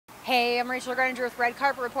Hey, I'm Rachel Greninger with Red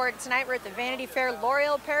Carpet Report. Tonight we're at the Vanity Fair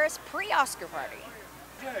L'Oreal Paris pre-Oscar party.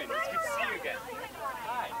 Good, it's good to see you again.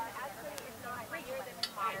 Hi.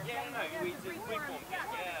 Yeah, no, we formed it. Yeah,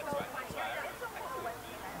 that's right.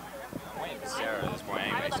 I'm waiting for Sarah at this point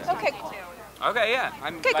anyway. So. Okay, cool. Okay, yeah.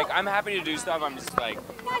 I'm happy to do stuff. I'm just like.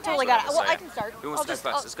 I totally got it. Well, I can start. Who wants to go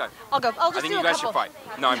first? Let's go. I'll go. I'll just I think do you a guys couple. should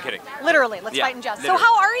fight. No, I'm kidding. Literally, let's fight and just. Literally. So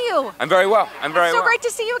how are you? I'm very well. I'm very well. So great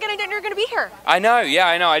to see you again. I didn't know you were going to be here. I know. Yeah,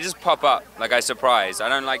 I know. I just pop up like I surprise. I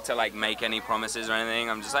don't like to make any promises or anything.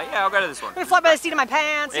 I'm just like, yeah, I'll go to this one. I'm going to fly by the seat of my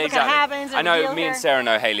pants. See what kind of happens. I know. Me and Sarah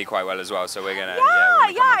know Hailee quite well as well, so we're gonna.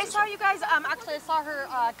 Yeah. I saw you guys. Actually, I saw her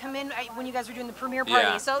come in when you guys were doing the premiere party.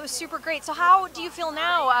 Yeah. So it was super great. So how do you feel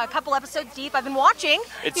now? A couple episodes deep. I've been watching.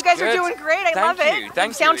 It's you guys good. are doing great. I love it.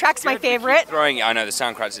 Thank you. Soundtrack's my favorite. I know the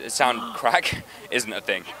soundtrack isn't a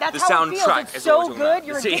thing. That's the how it feels. soundtrack It's is so what good.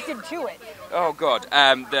 You're addicted to it. Oh god,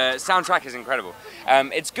 the soundtrack is incredible.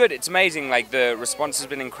 It's good. It's amazing. Like the response has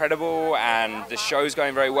been incredible, and the show's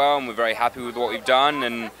going very well, and we're very happy with what we've done,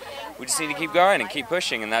 and we just need to keep going and keep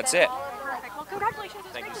pushing, and that's it. Perfect. Well, congratulations.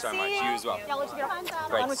 Thank you so much. You as well.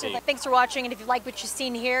 Great to see you. Thanks for watching, and if you like what you've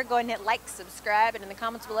seen here, go ahead and hit like, subscribe, and in the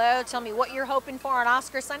comments below, tell me what you're hoping for on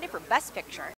Oscar Sunday for Best Picture.